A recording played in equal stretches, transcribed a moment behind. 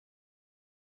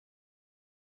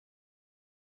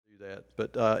that.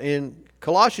 But in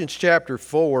Colossians chapter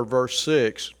 4, verse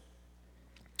 6,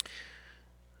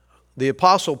 the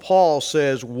Apostle Paul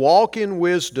says, walk in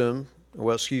wisdom.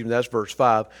 Well, excuse me, that's verse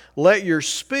 5. Let your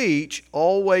speech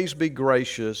always be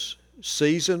gracious,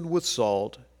 seasoned with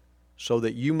salt, so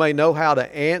that you may know how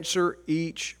to answer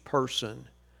each person.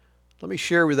 Let me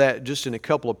share with that just in a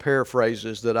couple of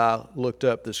paraphrases that I looked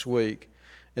up this week.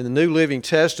 In the New Living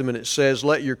Testament, it says,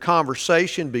 let your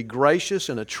conversation be gracious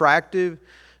and attractive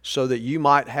so that you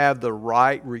might have the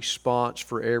right response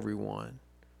for everyone.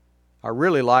 I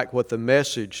really like what the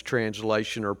Message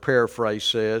translation or paraphrase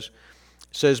says.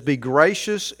 It says, be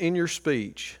gracious in your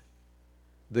speech.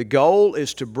 The goal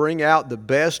is to bring out the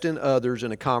best in others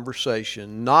in a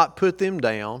conversation, not put them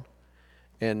down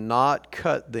and not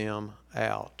cut them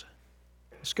out.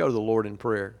 Let's go to the Lord in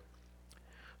prayer.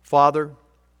 Father,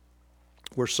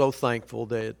 we're so thankful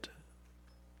that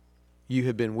you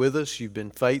have been with us. You've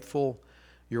been faithful.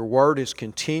 Your word has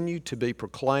continued to be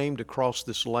proclaimed across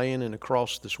this land and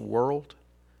across this world.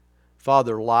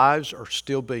 Father, lives are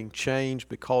still being changed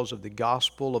because of the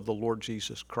gospel of the Lord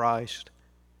Jesus Christ.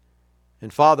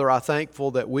 And Father, I'm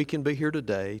thankful that we can be here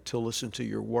today to listen to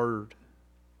your word.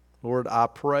 Lord, I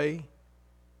pray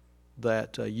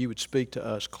that you would speak to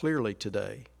us clearly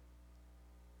today.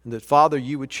 And that, Father,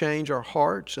 you would change our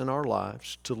hearts and our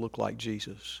lives to look like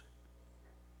Jesus.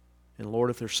 And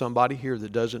Lord, if there's somebody here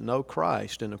that doesn't know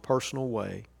Christ in a personal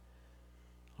way,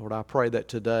 Lord, I pray that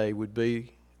today would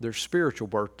be their spiritual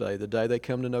birthday, the day they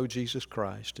come to know Jesus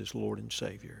Christ as Lord and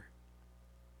Savior.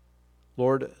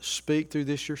 Lord, speak through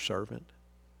this your servant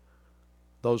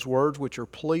those words which are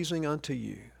pleasing unto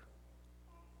you.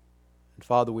 And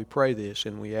Father, we pray this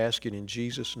and we ask it in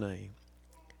Jesus' name.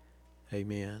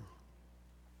 Amen.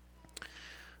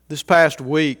 This past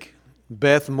week,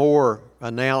 Beth Moore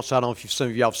announced, I don't know if some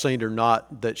of y'all have seen it or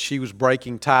not, that she was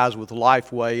breaking ties with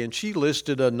Lifeway, and she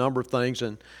listed a number of things,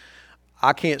 and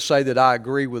I can't say that I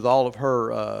agree with all of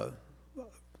her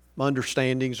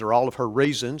understandings or all of her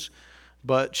reasons,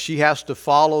 but she has to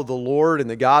follow the Lord and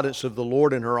the guidance of the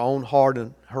Lord in her own heart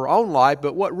and her own life.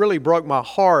 But what really broke my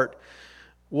heart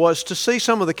was to see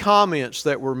some of the comments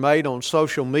that were made on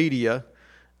social media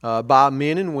by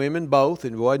men and women both.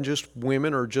 It wasn't just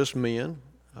women or just men.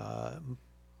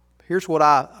 Here's what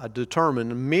I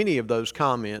determined. Many of those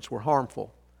comments were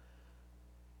harmful.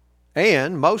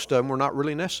 And most of them were not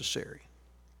really necessary.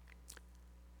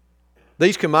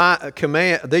 These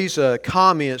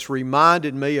comments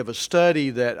reminded me of a study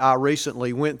that I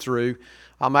recently went through.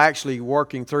 I'm actually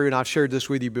working through, and I've shared this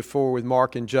with you before with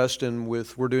Mark and Justin,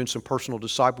 we're doing some personal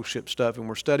discipleship stuff, and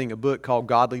we're studying a book called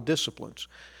Godly Disciplines.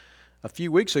 A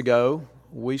few weeks ago,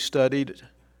 we studied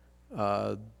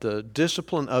the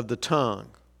discipline of the tongue.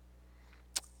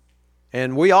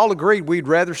 And we all agreed we'd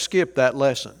rather skip that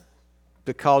lesson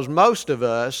because most of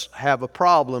us have a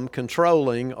problem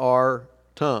controlling our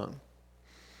tongue.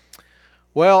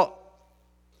 Well,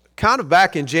 kind of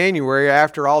back in January,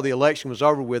 after all the election was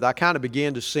over with, I kind of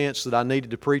began to sense that I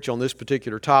needed to preach on this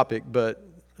particular topic, but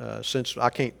since I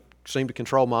can't seem to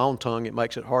control my own tongue, it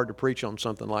makes it hard to preach on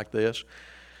something like this.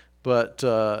 But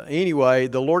anyway,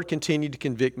 the Lord continued to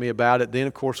convict me about it. Then,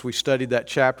 of course, we studied that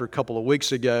chapter a couple of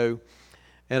weeks ago,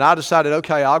 and I decided,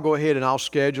 okay, I'll go ahead and I'll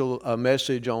schedule a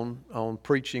message on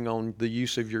preaching on the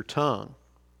use of your tongue.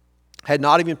 Had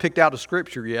not even picked out a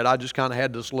scripture yet. I just kind of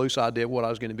had this loose idea of what I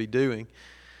was going to be doing.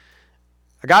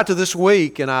 I got to this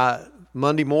week, and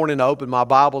Monday morning I opened my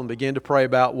Bible and began to pray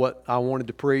about what I wanted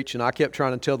to preach, and I kept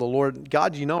trying to tell the Lord,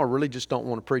 God, you know, I really just don't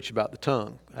want to preach about the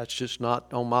tongue. That's just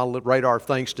not on my radar of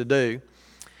things to do.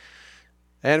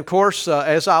 And of course,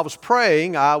 as I was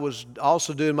praying, I was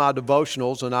also doing my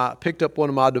devotionals, and I picked up one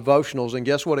of my devotionals, and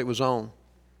guess what it was on?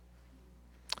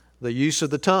 The use of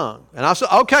the tongue. And I said,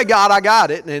 okay, God, I got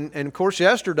it. And of course,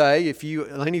 yesterday, if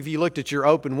any of you looked at your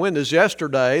open windows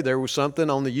yesterday, there was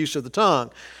something on the use of the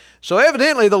tongue. So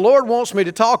evidently, the Lord wants me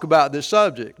to talk about this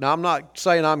subject. Now, I'm not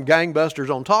saying I'm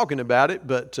gangbusters on talking about it,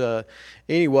 but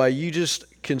anyway, you just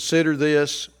consider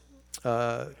this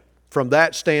from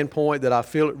that standpoint that I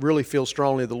really feel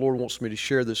strongly the Lord wants me to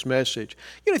share this message.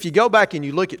 You know, if you go back and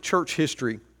you look at church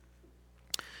history,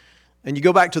 and you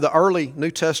go back to the early New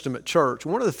Testament church,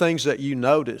 one of the things that you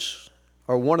notice,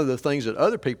 or one of the things that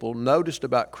other people noticed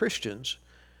about Christians,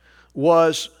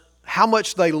 was how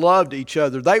much they loved each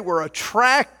other. They were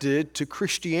attracted to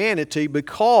Christianity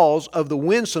because of the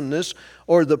winsomeness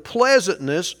or the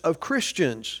pleasantness of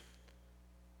Christians.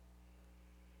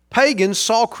 Pagans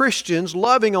saw Christians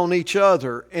loving on each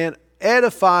other and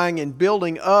edifying and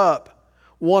building up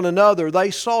one another.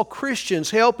 They saw Christians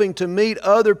helping to meet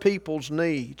other people's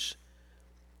needs.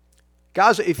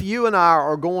 Guys, if you and I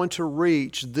are going to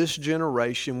reach this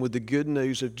generation with the good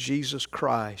news of Jesus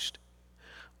Christ,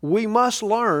 we must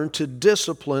learn to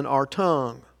discipline our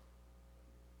tongue.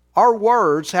 Our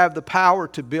words have the power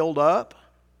to build up,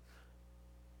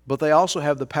 but they also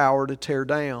have the power to tear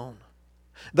down.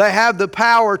 They have the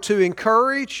power to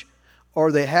encourage,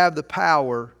 or they have the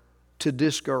power to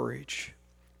discourage.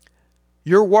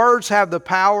 Your words have the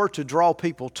power to draw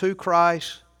people to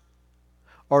Christ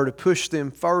or to push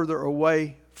them further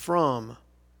away from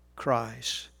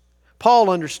Christ. Paul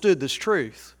understood this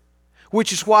truth,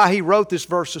 which is why he wrote this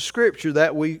verse of Scripture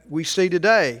that we see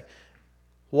today,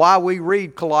 why we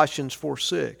read Colossians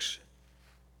 4:6.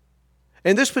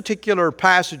 In this particular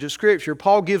passage of Scripture,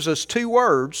 Paul gives us two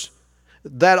words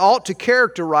that ought to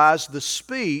characterize the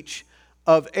speech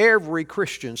of every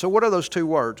Christian. So what are those two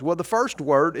words? Well, the first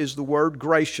word is the word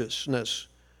graciousness,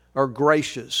 or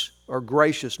gracious, or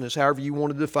graciousness, however you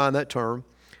want to define that term.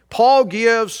 Paul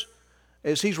gives,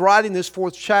 as he's writing this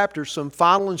fourth chapter, some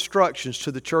final instructions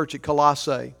to the church at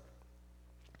Colossae.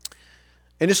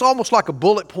 And it's almost like a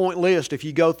bullet point list if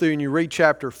you go through and you read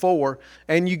chapter 4,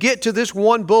 and you get to this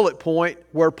one bullet point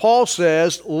where Paul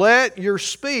says, let your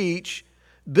speech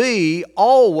be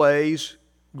always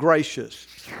gracious.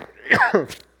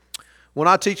 When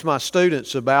I teach my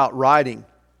students about writing,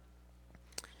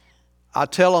 I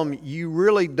tell them you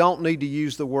really don't need to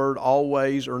use the word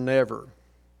always or never,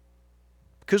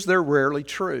 because they're rarely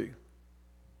true.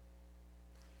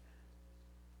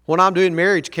 When I'm doing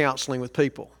marriage counseling with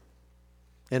people,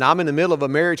 and I'm in the middle of a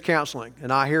marriage counseling,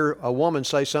 and I hear a woman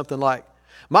say something like,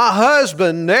 my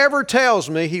husband never tells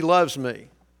me he loves me.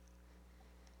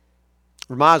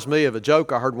 Reminds me of a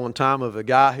joke I heard one time of a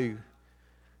guy who,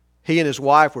 he and his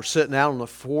wife were sitting out on the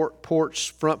front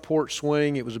porch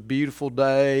swing. It was a beautiful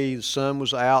day. The sun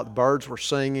was out. The birds were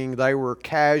singing. They were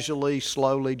casually,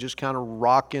 slowly, just kind of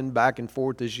rocking back and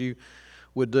forth as you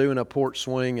would do in a porch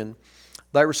swing. And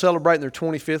they were celebrating their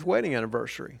 25th wedding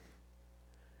anniversary.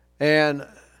 And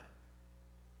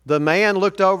the man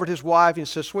looked over at his wife and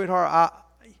said, sweetheart,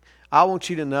 I want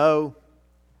you to know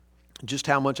just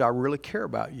how much I really care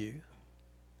about you.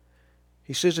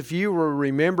 He says, if you will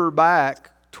remember back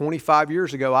 25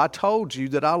 years ago, I told you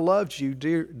that I loved you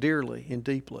dearly and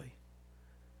deeply.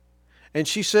 And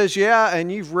she says, yeah,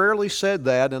 and you've rarely said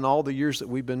that in all the years that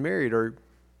we've been married.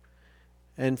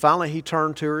 And finally he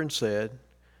turned to her and said,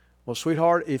 well,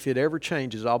 sweetheart, if it ever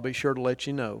changes, I'll be sure to let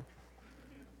you know.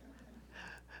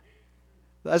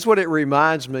 That's what it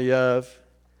reminds me of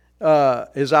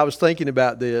as I was thinking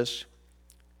about this.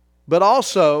 But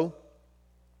also,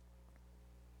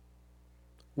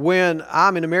 when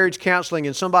I'm in a marriage counseling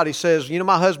and somebody says, you know,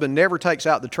 my husband never takes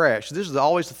out the trash. This is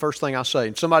always the first thing I say.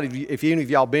 And somebody, if any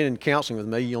of y'all been in counseling with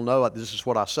me, you'll know this is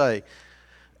what I say.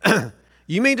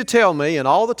 You mean to tell me in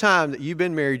all the time that you've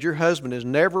been married, your husband has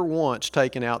never once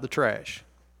taken out the trash?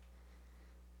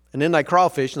 And then they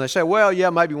crawfish and they say, well,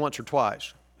 yeah, maybe once or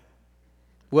twice.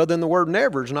 Well, then the word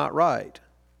never is not right.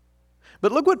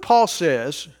 But look what Paul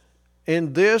says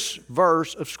in this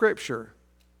verse of Scripture.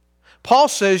 Paul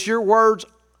says your words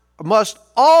must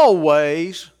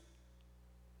always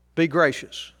be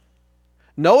gracious.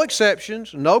 No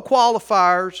exceptions, no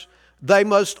qualifiers. They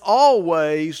must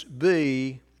always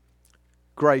be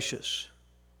gracious.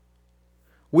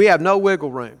 We have no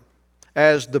wiggle room.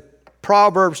 As the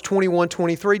Proverbs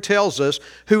 21:23 tells us,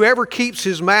 whoever keeps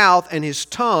his mouth and his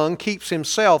tongue keeps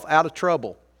himself out of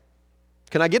trouble.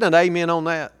 Can I get an amen on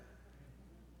that?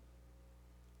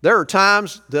 There are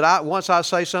times that once I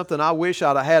say something, I wish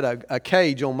I'd have had a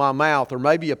cage on my mouth or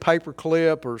maybe a paper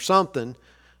clip or something,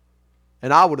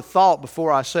 and I would have thought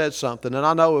before I said something. And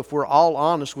I know if we're all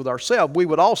honest with ourselves, we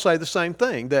would all say the same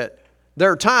thing, that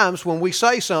there are times when we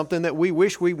say something that we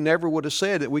wish we never would have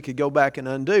said that we could go back and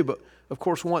undo. But, of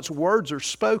course, once words are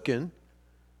spoken,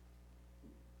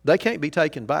 they can't be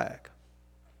taken back.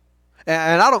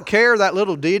 And I don't care that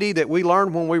little ditty that we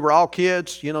learned when we were all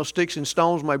kids, you know, sticks and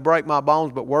stones may break my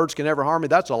bones, but words can never harm me.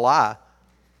 That's a lie.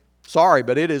 Sorry,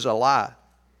 but it is a lie.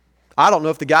 I don't know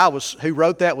if the guy who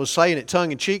wrote that was saying it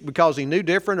tongue-in-cheek because he knew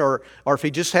different or if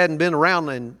he just hadn't been around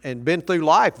and been through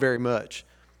life very much.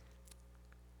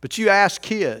 But you ask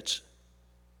kids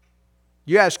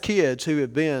who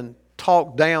have been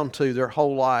talked down to their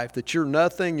whole life that you're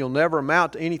nothing, you'll never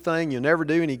amount to anything, you'll never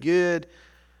do any good.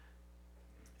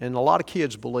 And a lot of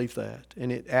kids believe that,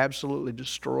 and it absolutely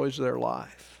destroys their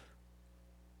life.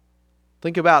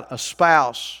 Think about a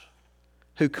spouse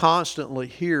who constantly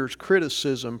hears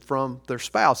criticism from their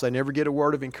spouse. They never get a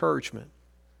word of encouragement.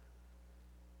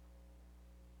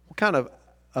 What kind of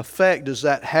effect does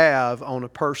that have on a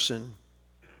person?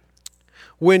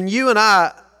 When you and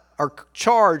I are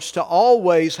charged to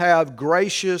always have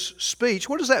gracious speech.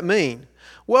 What does that mean?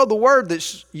 Well, the word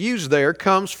that's used there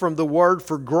comes from the word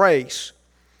for grace.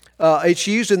 It's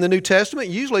used in the New Testament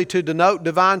usually to denote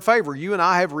divine favor. You and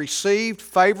I have received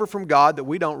favor from God that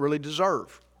we don't really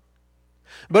deserve.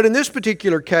 But in this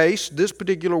particular case, this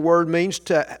particular word means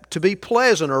to be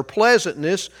pleasant or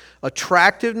pleasantness,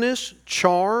 attractiveness,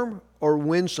 charm, or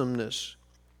winsomeness.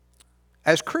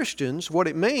 As Christians, what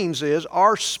it means is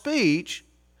our speech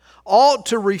ought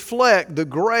to reflect the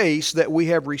grace that we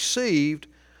have received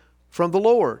from the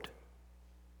Lord.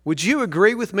 Would you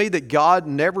agree with me that God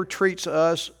never treats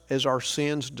us as our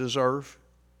sins deserve?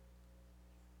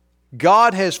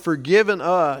 God has forgiven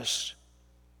us.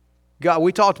 God,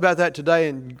 we talked about that today,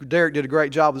 and Derek did a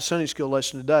great job with the Sunday school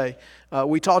lesson today.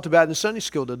 We talked about it in Sunday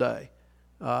school today,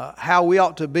 how we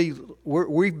ought to be,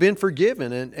 we've been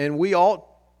forgiven, and we ought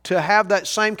to have that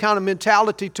same kind of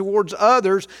mentality towards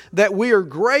others, that we are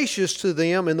gracious to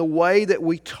them in the way that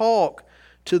we talk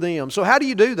to them. So how do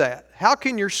you do that? How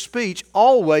can your speech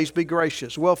always be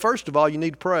gracious? Well, first of all, you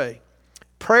need to pray.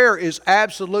 Prayer is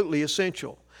absolutely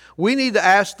essential. We need to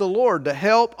ask the Lord to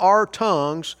help our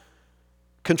tongues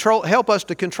help us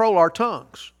to control our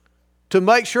tongues, to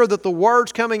make sure that the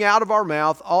words coming out of our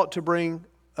mouth ought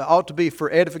to be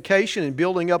for edification and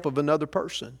building up of another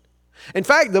person. In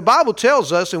fact, the Bible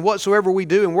tells us, in whatsoever we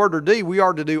do in word or deed, we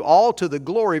are to do all to the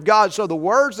glory of God. So the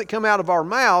words that come out of our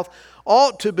mouth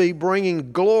ought to be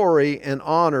bringing glory and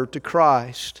honor to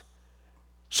Christ.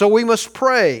 So we must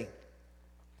pray.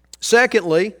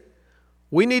 Secondly,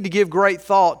 we need to give great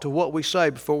thought to what we say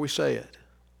before we say it.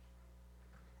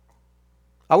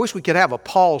 I wish we could have a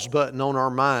pause button on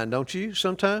our mind, don't you,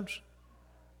 sometimes?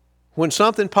 When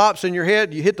something pops in your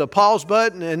head, you hit the pause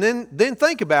button and then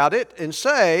think about it and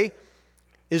say,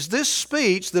 is this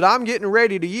speech that I'm getting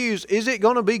ready to use, is it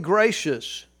going to be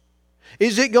gracious?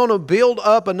 Is it going to build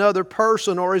up another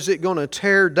person, or is it going to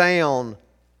tear down?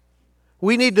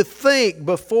 We need to think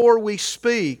before we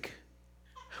speak.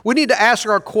 We need to ask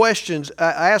a question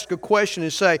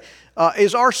and say,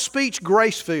 is our speech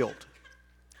grace-filled?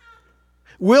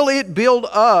 Will it build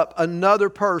up another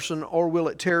person, or will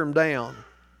it tear them down?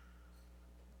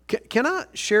 Can I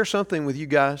share something with you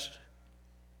guys?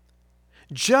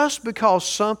 Just because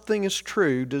something is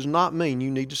true does not mean you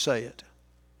need to say it.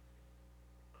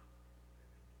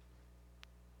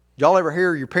 Y'all ever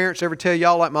hear your parents ever tell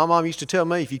y'all, like my mom used to tell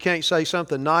me, if you can't say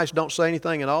something nice, don't say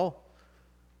anything at all?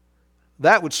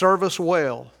 That would serve us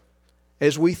well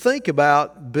as we think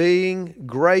about being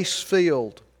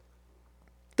grace-filled.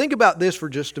 Think about this for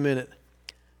just a minute.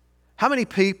 How many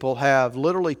people have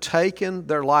literally taken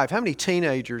their life? How many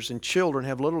teenagers and children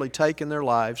have literally taken their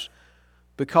lives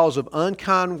because of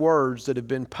unkind words that have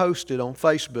been posted on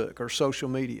Facebook or social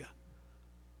media?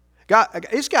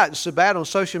 It's gotten so bad on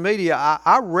social media,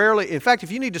 I rarely, in fact,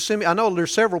 if you need to send me, I know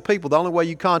there's several people, the only way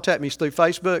you contact me is through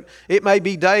Facebook. It may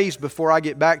be days before I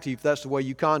get back to you if that's the way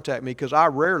you contact me, because I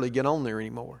rarely get on there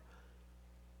anymore.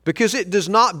 Because it does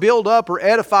not build up or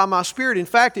edify my spirit. In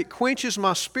fact, it quenches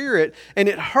my spirit, and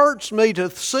it hurts me to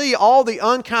see all the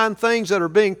unkind things that are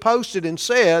being posted and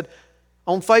said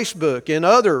on Facebook and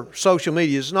other social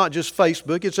media. It's not just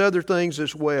Facebook, it's other things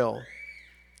as well.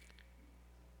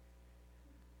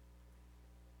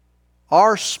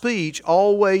 Our speech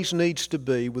always needs to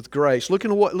be with grace. Listen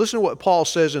to what Paul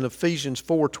says in Ephesians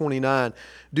 4:29.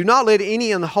 Do not let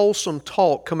any unwholesome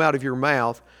talk come out of your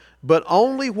mouth, but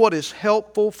only what is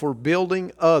helpful for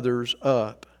building others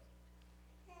up.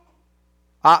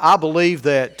 I believe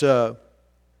that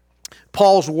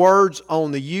Paul's words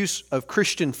on the use of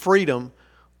Christian freedom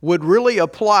would really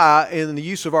apply in the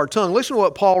use of our tongue. Listen to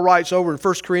what Paul writes over in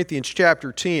 1 Corinthians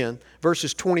chapter 10,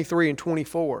 verses 23 and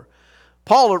 24.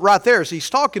 Paul, right there, as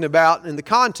he's talking about, in the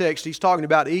context, he's talking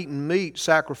about eating meat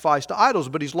sacrificed to idols,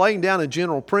 but he's laying down a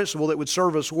general principle that would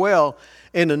serve us well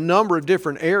in a number of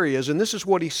different areas. And this is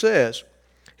what he says.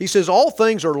 He says, all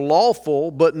things are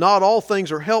lawful, but not all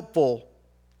things are helpful.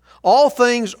 All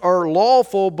things are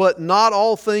lawful, but not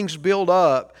all things build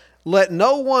up. Let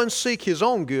no one seek his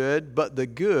own good, but the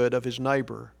good of his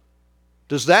neighbor.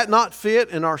 Does that not fit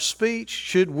in our speech?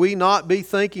 Should we not be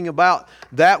thinking about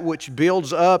that which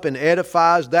builds up and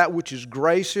edifies, that which is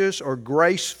gracious or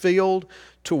grace-filled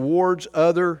towards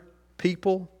other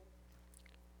people?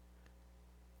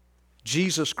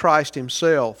 Jesus Christ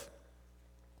Himself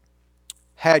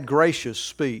had gracious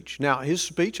speech. Now, His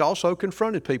speech also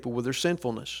confronted people with their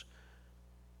sinfulness.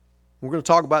 We're going to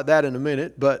talk about that in a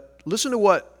minute, but listen to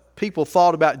what people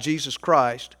thought about Jesus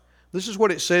Christ. This is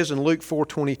what it says in Luke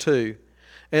 4:22.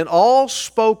 And all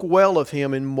spoke well of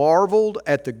Him and marveled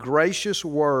at the gracious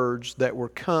words that were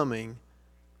coming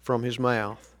from His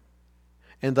mouth.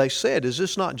 And they said, "Is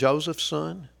this not Joseph's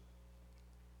son?"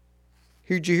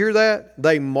 Did you hear that?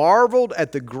 They marveled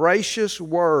at the gracious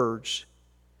words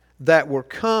that were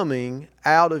coming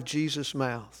out of Jesus'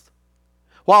 mouth.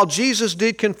 While Jesus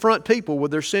did confront people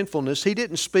with their sinfulness, He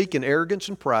didn't speak in arrogance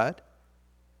and pride.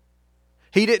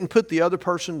 He didn't put the other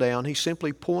person down. He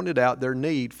simply pointed out their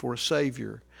need for a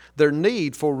Savior, their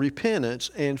need for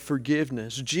repentance and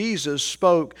forgiveness. Jesus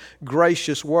spoke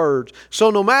gracious words.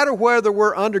 So no matter whether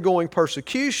we're undergoing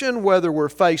persecution, whether we're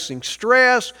facing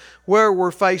stress, whether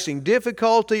we're facing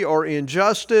difficulty or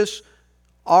injustice,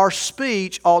 our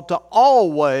speech ought to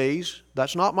always,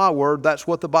 that's not my word, that's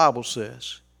what the Bible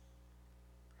says.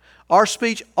 Our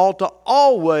speech ought to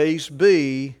always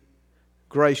be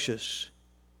gracious.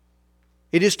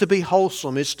 It is to be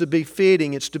wholesome, it's to be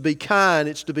fitting, it's to be kind,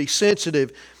 it's to be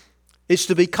sensitive, it's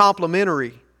to be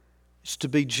complimentary, it's to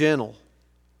be gentle,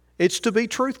 it's to be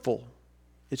truthful,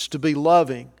 it's to be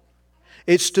loving,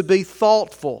 it's to be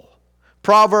thoughtful.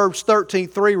 Proverbs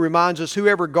 13:3 reminds us,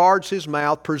 "Whoever guards his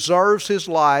mouth preserves his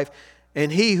life,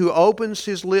 and he who opens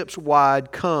his lips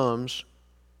wide comes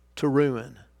to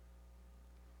ruin."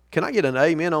 Can I get an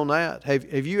amen on that?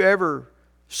 Have you ever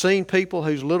seen people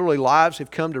whose literally lives have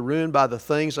come to ruin by the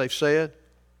things they've said?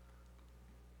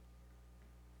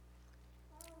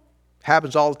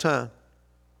 Happens all the time.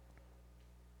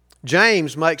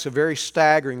 James makes a very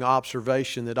staggering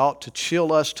observation that ought to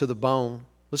chill us to the bone.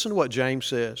 Listen to what James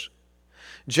says.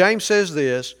 James says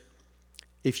this,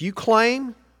 if you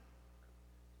claim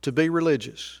to be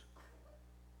religious,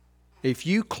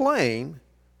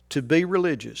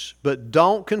 but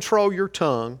don't control your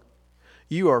tongue,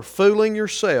 you are fooling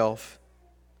yourself,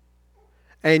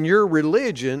 and your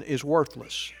religion is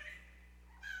worthless.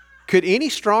 Could any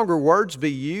stronger words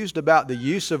be used about the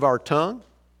use of our tongue?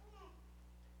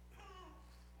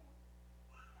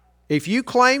 If you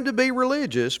claim to be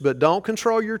religious but don't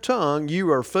control your tongue, you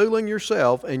are fooling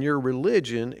yourself, and your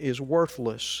religion is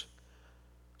worthless.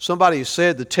 Somebody has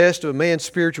said the test of a man's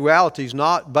spirituality is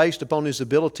not based upon his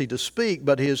ability to speak,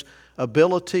 but his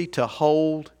ability to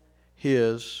hold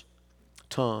his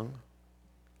tongue.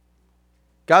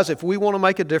 Guys, if we want to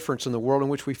make a difference in the world in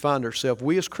which we find ourselves,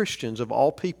 we as Christians of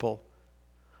all people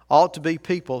ought to be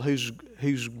people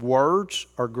whose words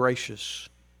are gracious,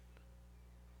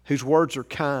 whose words are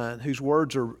kind, whose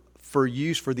words are for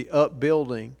use for the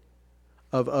upbuilding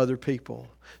of other people.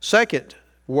 Second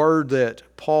word that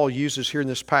Paul uses here in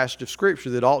this passage of Scripture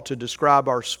that ought to describe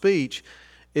our speech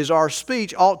is our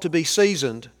speech ought to be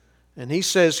seasoned. And he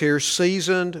says here,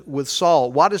 seasoned with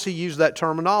salt. Why does he use that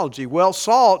terminology? Well,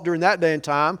 salt during that day and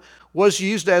time was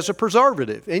used as a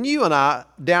preservative. And you and I,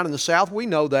 down in the South, we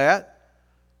know that.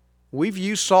 We've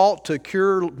used salt to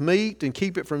cure meat and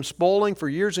keep it from spoiling for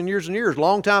years and years and years.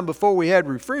 Long time before we had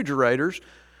refrigerators,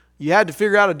 you had to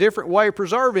figure out a different way of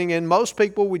preserving, and most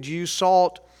people would use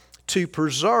salt to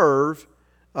preserve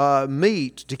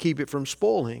meat to keep it from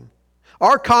spoiling.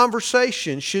 Our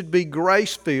conversation should be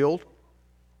grace-filled.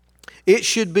 It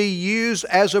should be used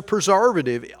as a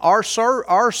preservative. Our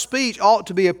speech ought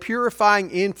to be a purifying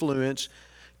influence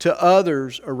to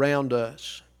others around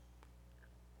us.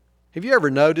 Have you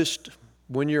ever noticed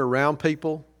when you're around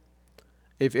people,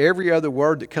 if every other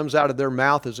word that comes out of their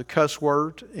mouth is a cuss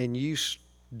word and you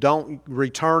don't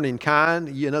return in kind,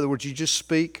 in other words, you just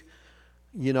speak,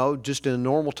 just in a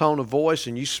normal tone of voice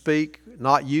and you speak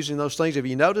not using those things, have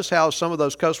you noticed how some of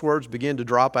those cuss words begin to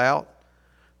drop out?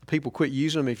 People quit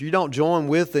using them. If you don't join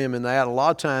with them in that, a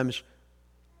lot of times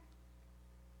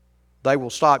they will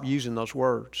stop using those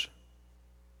words.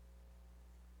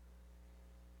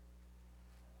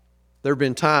 There have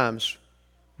been times,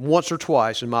 once or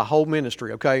twice in my whole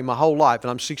ministry, my whole life,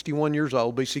 and I'm 61 years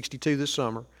old, be 62 this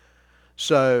summer.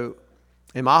 So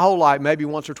in my whole life, maybe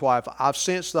once or twice, I've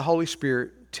sensed the Holy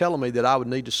Spirit telling me that I would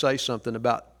need to say something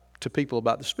to people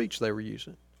about the speech they were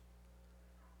using.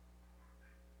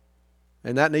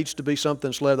 And that needs to be something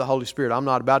that's led of the Holy Spirit. I'm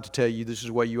not about to tell you this is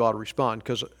the way you ought to respond,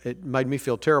 because it made me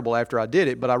feel terrible after I did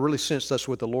it, but I really sensed that's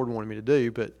what the Lord wanted me to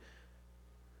do. But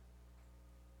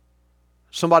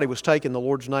somebody was taking the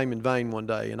Lord's name in vain one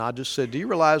day, and I just said, do you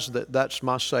realize that that's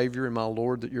my Savior and my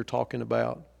Lord that you're talking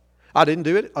about? I didn't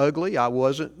do it ugly. I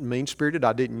wasn't mean-spirited.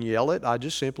 I didn't yell it. I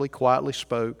just simply quietly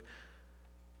spoke.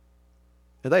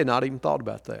 And they had not even thought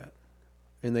about that.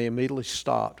 And they immediately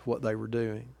stopped what they were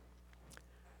doing.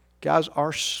 Guys,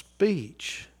 our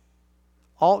speech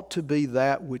ought to be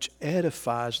that which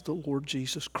edifies the Lord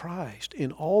Jesus Christ.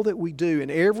 In all that we do,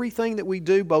 in everything that we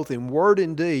do, both in word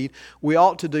and deed, we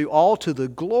ought to do all to the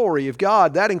glory of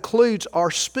God. That includes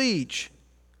our speech.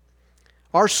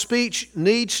 Our speech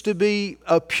needs to be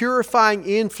a purifying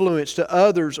influence to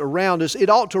others around us. It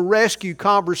ought to rescue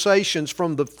conversations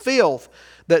from the filth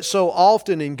that so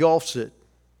often engulfs it.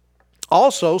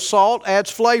 Also, salt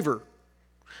adds flavor.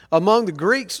 Among the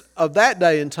Greeks of that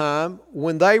day and time,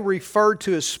 when they referred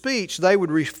to a speech, they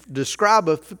would describe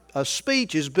a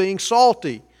speech as being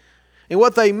salty. And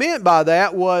what they meant by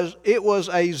that was it was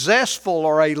a zestful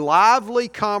or a lively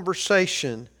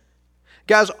conversation.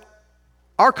 Guys,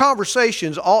 our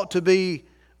conversations ought to be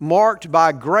marked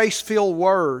by grace-filled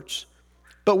words,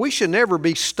 but we should never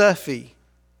be stuffy.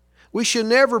 We should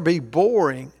never be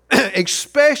boring,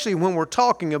 especially when we're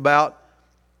talking about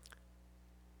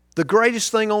the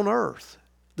greatest thing on earth,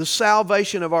 the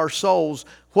salvation of our souls,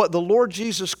 what the Lord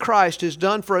Jesus Christ has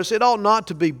done for us. It ought not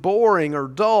to be boring or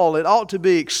dull. It ought to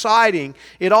be exciting.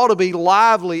 It ought to be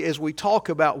lively as we talk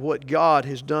about what God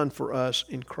has done for us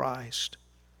in Christ.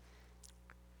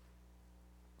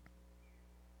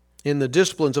 In The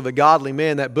Disciplines of a Godly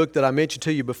Man, that book that I mentioned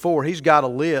to you before, he's got a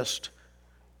list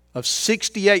of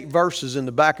 68 verses in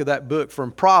the back of that book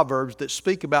from Proverbs that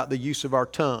speak about the use of our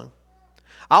tongue.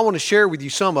 I want to share with you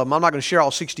some of them. I'm not going to share all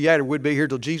 68 or we'd be here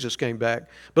till Jesus came back.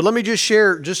 But let me just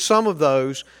share just some of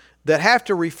those that have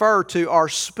to refer to our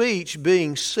speech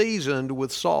being seasoned with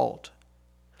salt.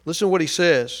 Listen to what he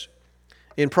says.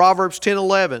 In Proverbs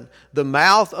 10:11, the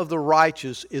mouth of the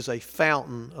righteous is a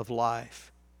fountain of life.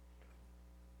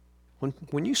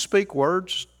 When you speak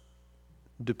words,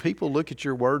 do people look at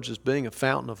your words as being a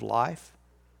fountain of life?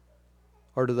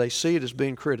 Or do they see it as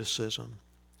being criticism?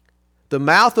 The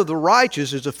mouth of the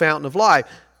righteous is a fountain of life.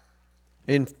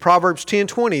 In Proverbs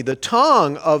 10:20, the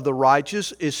tongue of the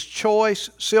righteous is choice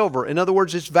silver. In other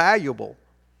words, it's valuable.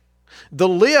 The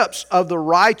lips of the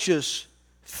righteous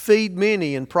feed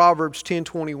many in Proverbs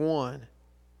 10:21.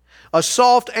 A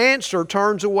soft answer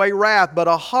turns away wrath, but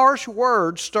a harsh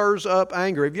word stirs up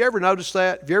anger. Have you ever noticed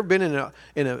that? Have you ever been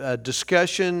in a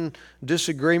discussion,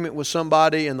 disagreement with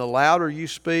somebody, and the louder you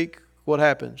speak, what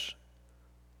happens?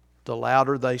 The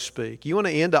louder they speak. You want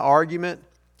to end an argument?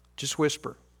 Just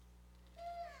whisper.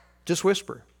 Just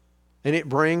whisper. And it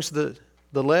brings the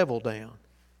level down.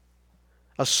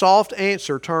 A soft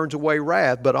answer turns away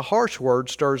wrath, but a harsh word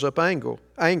stirs up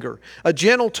anger. A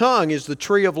gentle tongue is the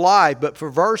tree of life, but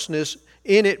perverseness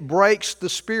in it breaks the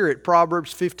spirit.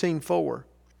 Proverbs 15:4.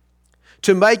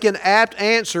 To make an apt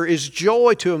answer is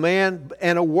joy to a man,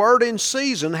 and a word in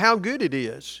season, how good it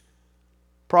is.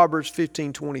 Proverbs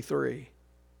 15:23.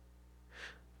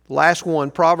 Last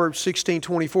one, Proverbs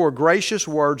 16:24. Gracious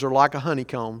words are like a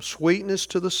honeycomb, sweetness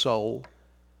to the soul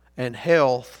and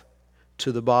health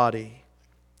to the body.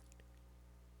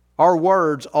 Our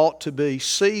words ought to be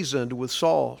seasoned with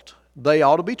salt. They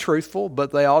ought to be truthful,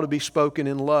 but they ought to be spoken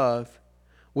in love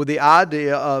with the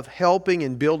idea of helping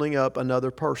and building up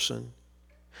another person.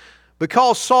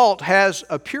 Because salt has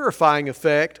a purifying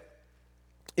effect,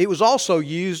 it was also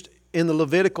used in the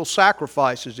Levitical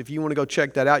sacrifices. If you want to go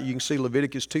check that out, you can see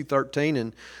Leviticus 2:13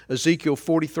 and Ezekiel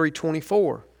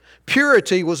 43:24.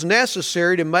 Purity was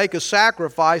necessary to make a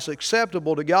sacrifice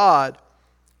acceptable to God.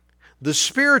 The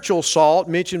spiritual salt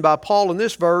mentioned by Paul in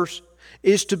this verse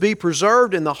is to be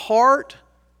preserved in the heart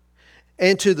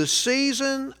and to the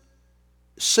season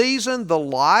the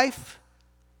life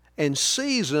and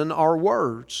season our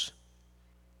words,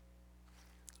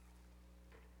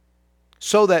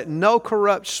 so that no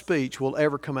corrupt speech will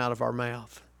ever come out of our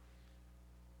mouth.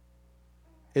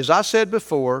 As I said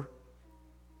before,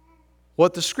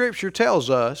 what the Scripture tells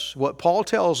us, what Paul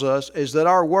tells us, is that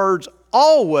our words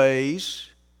always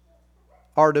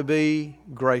are to be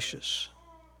gracious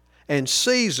and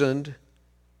seasoned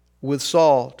with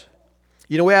salt.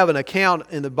 You know, we have an account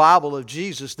in the Bible of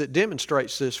Jesus that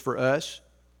demonstrates this for us.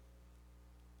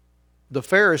 The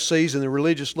Pharisees and the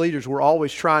religious leaders were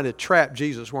always trying to trap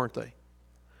Jesus, weren't they?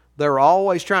 They were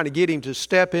always trying to get him to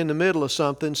step in the middle of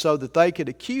something so that they could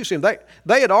accuse him.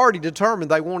 They had already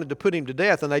determined they wanted to put him to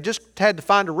death, and they just had to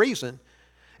find a reason.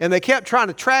 And they kept trying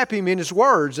to trap him in his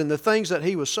words and the things that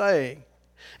he was saying.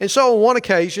 And so on one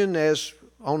occasion, as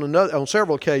on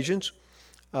several occasions,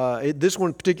 this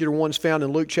one particular one is found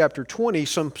in Luke chapter 20,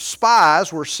 some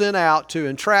spies were sent out to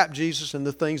entrap Jesus in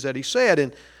the things that he said.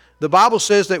 And the Bible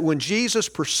says that when Jesus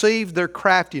perceived their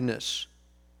craftiness,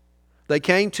 they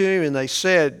came to him and they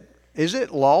said, "Is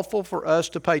it lawful for us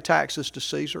to pay taxes to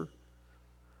Caesar?"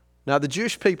 Now the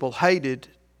Jewish people hated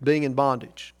being in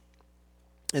bondage.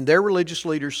 And their religious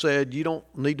leaders said, "You don't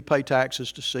need to pay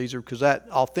taxes to Caesar because that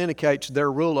authenticates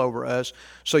their rule over us,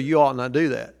 so you ought not do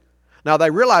that." Now they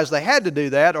realized they had to do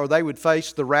that or they would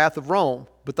face the wrath of Rome,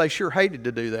 but they sure hated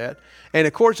to do that. And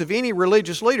of course, if any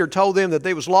religious leader told them that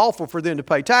it was lawful for them to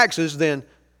pay taxes, then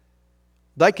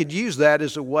they could use that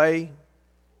as a way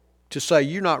to say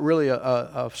you're not really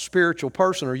a spiritual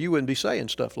person, or you wouldn't be saying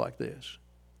stuff like this.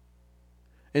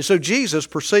 And so Jesus,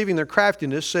 perceiving their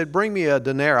craftiness, said, bring me a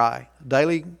denarii,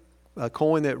 daily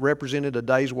coin that represented a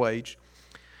day's wage.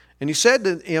 And he said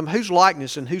to him, whose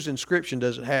likeness and whose inscription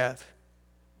does it have?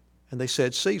 And they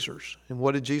said, Caesar's. And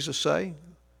what did Jesus say?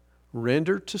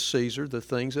 Render to Caesar the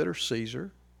things that are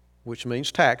Caesar, which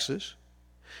means taxes,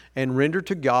 and render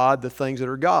to God the things that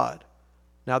are God.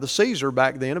 Now the Caesar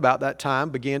back then, about that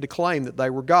time, began to claim that they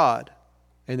were God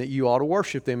and that you ought to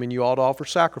worship them and you ought to offer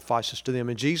sacrifices to them.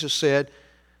 And Jesus said,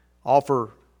 offer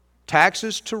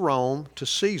taxes to Rome, to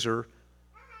Caesar,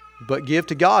 but give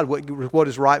to God what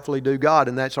is rightfully due God,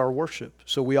 and that's our worship.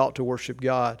 So we ought to worship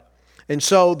God. And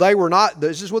so they were not,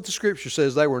 this is what the Scripture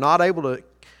says, they were not able to,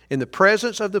 in the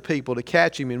presence of the people, to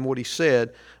catch him in what he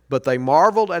said, but they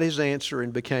marveled at his answer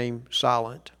and became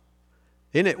silent.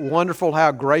 Isn't it wonderful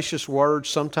how gracious words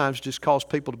sometimes just cause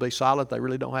people to be silent? They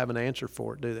really don't have an answer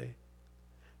for it, do they?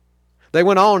 They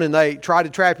went on and they tried to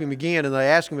trap him again, and they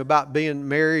asked him about being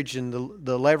marriage and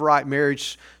the Levirate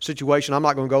marriage situation. I'm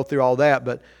not going to go through all that,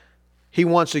 but he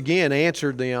once again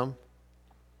answered them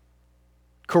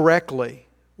correctly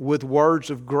with words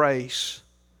of grace,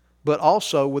 but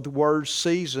also with words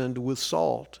seasoned with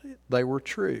salt. They were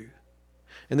true.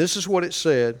 And this is what it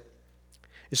said.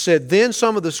 It said, then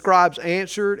some of the scribes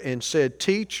answered and said,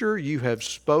 Teacher, you have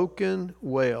spoken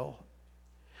well.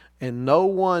 And no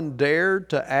one dared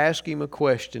to ask him a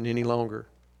question any longer.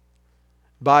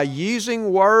 By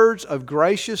using words of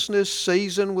graciousness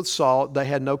seasoned with salt, they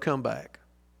had no comeback.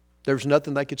 There was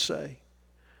nothing they could say.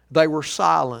 They were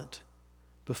silent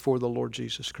before the Lord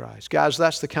Jesus Christ. Guys,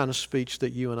 that's the kind of speech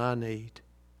that you and I need.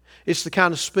 It's the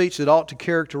kind of speech that ought to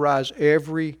characterize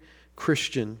every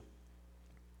Christian.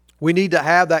 We need to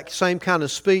have that same kind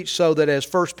of speech so that, as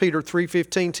 1 Peter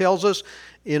 3:15 tells us,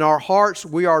 in our hearts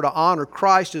we are to honor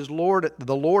Christ as Lord.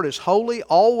 The Lord is holy,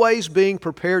 always being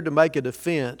prepared to make a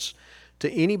defense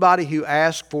to anybody who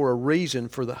asks for a reason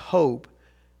for the hope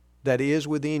that is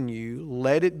within you.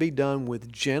 Let it be done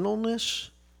with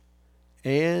gentleness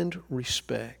and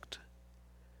respect.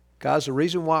 Guys, the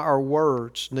reason why our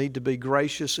words need to be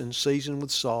gracious and seasoned with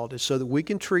salt is so that we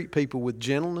can treat people with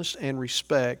gentleness and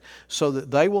respect, so that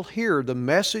they will hear the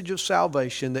message of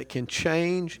salvation that can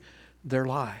change their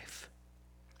life.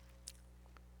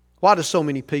 Why do so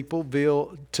many people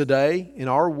today in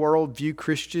our world view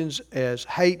Christians as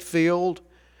hate-filled,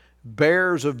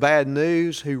 bearers of bad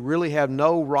news who really have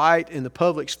no right in the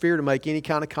public sphere to make any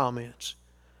kind of comments?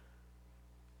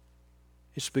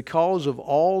 It's because of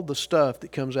all the stuff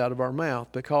that comes out of our mouth,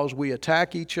 because we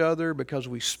attack each other, because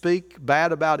we speak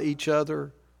bad about each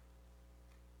other.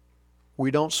 We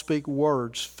don't speak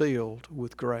words filled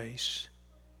with grace.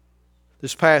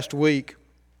 This past week,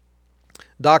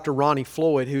 Dr. Ronnie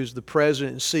Floyd, who's the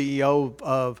president and CEO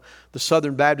of the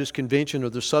Southern Baptist Convention, or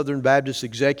the Southern Baptist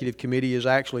Executive Committee is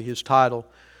actually his title,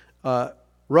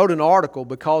 wrote an article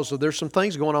because there's some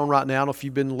things going on right now. I don't know if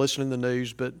you've been listening to the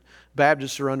news, but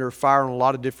Baptists are under fire in a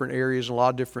lot of different areas and a lot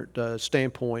of different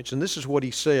standpoints. And this is what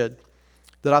he said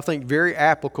that I think very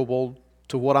applicable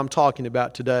to what I'm talking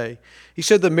about today. He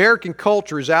said, the American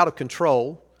culture is out of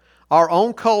control. Our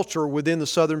own culture within the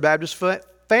Southern Baptist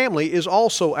family is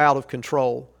also out of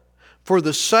control. For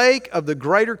the sake of the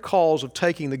greater cause of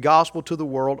taking the gospel to the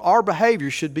world, our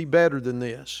behavior should be better than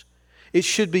this. It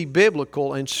should be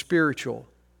biblical and spiritual.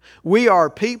 We are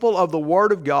people of the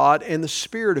Word of God and the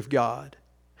Spirit of God.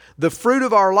 The fruit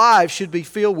of our lives should be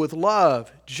filled with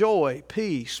love, joy,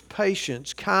 peace,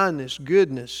 patience, kindness,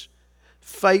 goodness,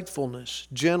 faithfulness,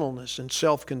 gentleness, and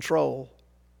self-control.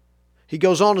 He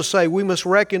goes on to say, we must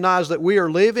recognize that we are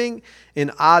living in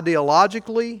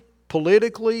ideologically,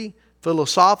 politically,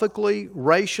 philosophically,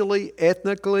 racially,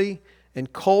 ethnically,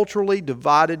 and culturally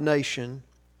divided nation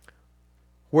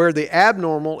where the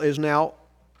abnormal is now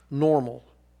normal.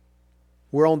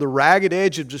 We're on the ragged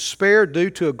edge of despair due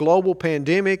to a global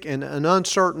pandemic and an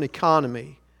uncertain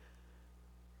economy.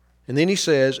 And then he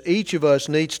says, each of us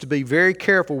needs to be very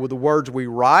careful with the words we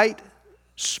write,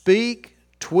 speak,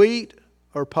 tweet,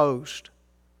 or post.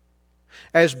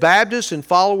 As Baptists and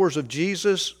followers of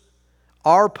Jesus,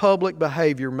 our public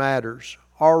behavior matters.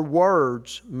 Our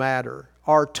words matter.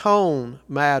 Our tone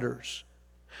matters.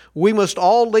 We must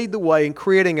all lead the way in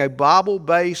creating a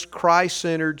Bible-based,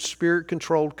 Christ-centered,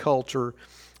 Spirit-controlled culture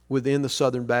within the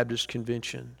Southern Baptist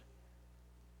Convention.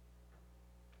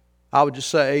 I would just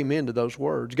say amen to those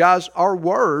words. Guys, our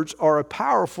words are a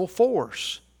powerful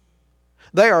force.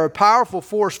 They are a powerful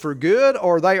force for good,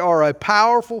 or they are a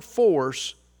powerful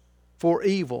force for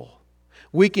evil.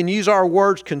 We can use our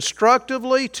words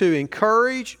constructively to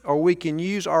encourage, or we can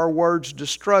use our words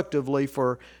destructively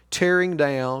for tearing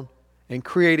down and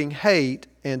creating hate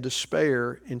and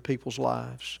despair in people's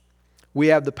lives. We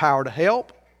have the power to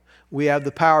help, we have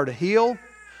the power to heal,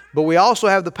 but we also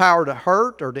have the power to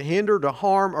hurt or to hinder, to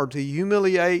harm or to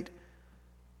humiliate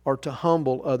or to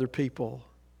humble other people.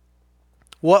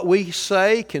 What we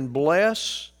say can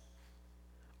bless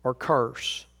or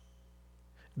curse,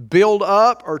 build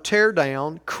up or tear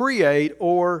down, create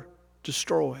or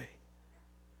destroy.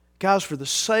 Guys, for the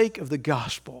sake of the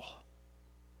gospel,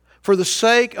 for the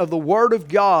sake of the Word of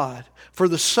God, for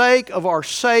the sake of our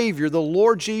Savior, the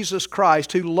Lord Jesus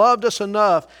Christ, who loved us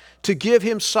enough to give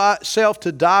Himself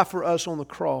to die for us on the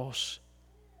cross,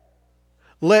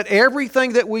 let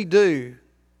everything that we do,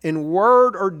 in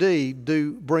word or deed,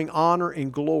 bring honor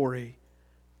and glory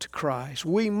to Christ.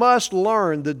 We must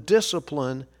learn the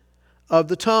discipline of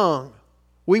the tongue.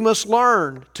 We must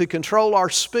learn to control our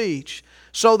speech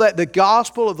so that the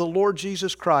gospel of the Lord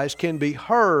Jesus Christ can be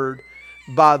heard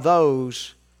by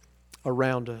those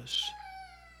around us.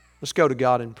 Let's go to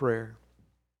God in prayer.